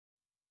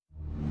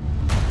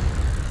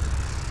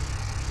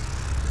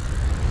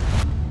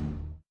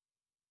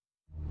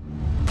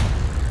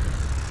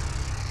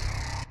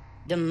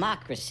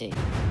Democracy.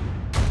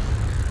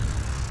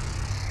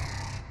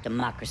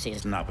 Democracy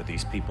is not what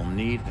these people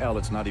need. Hell,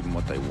 it's not even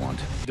what they want.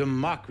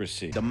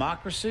 Democracy.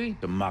 Democracy.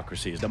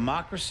 Democracy is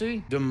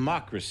democracy.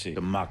 Democracy.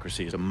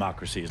 Democracy is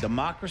democracy is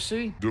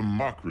democracy.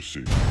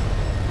 Democracy.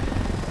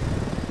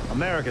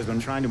 America's been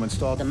trying to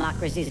install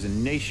democracy as a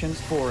nation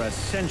for a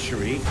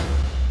century,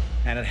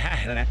 and it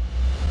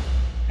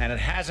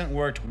hasn't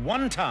worked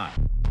one time.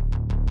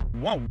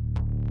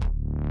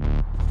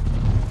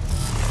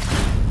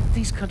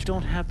 These countries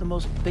don't have the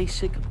most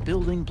basic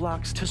building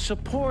blocks to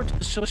support.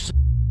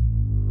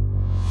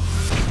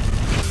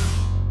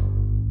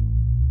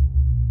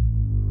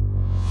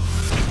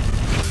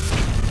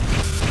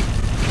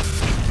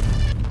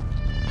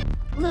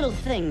 Little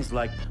things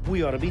like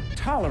we ought to be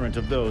tolerant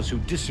of those who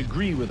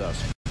disagree with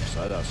us.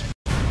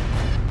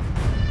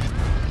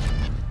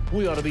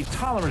 We ought to be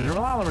tolerant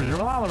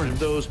of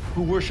those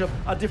who worship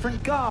a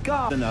different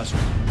God than us.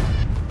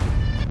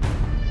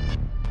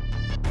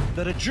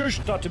 That a Jew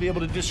ought to be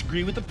able to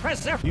disagree with the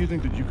president. You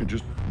think that you can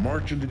just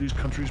march into these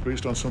countries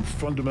based on some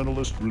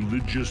fundamentalist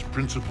religious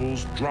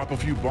principles, drop a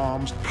few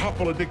bombs,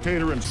 topple a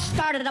dictator, and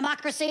start a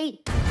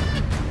democracy?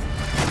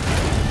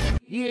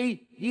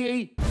 Yay.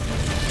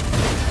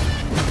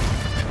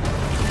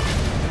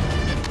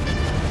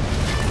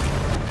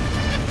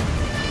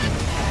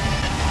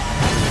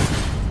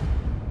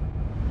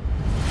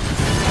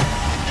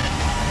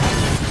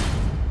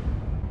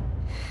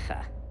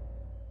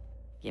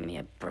 Give me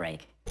a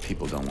break.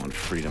 People don't want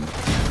freedom.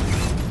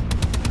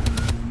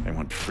 They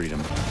want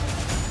freedom.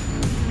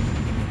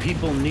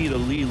 People need a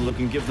leader who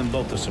can give them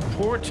both the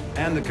support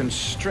and the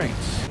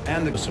constraints,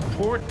 and the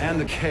support and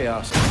the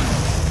chaos.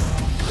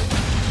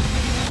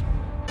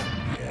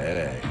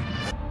 Yeah.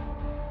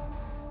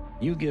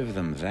 You give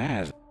them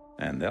that,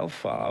 and they'll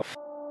fall.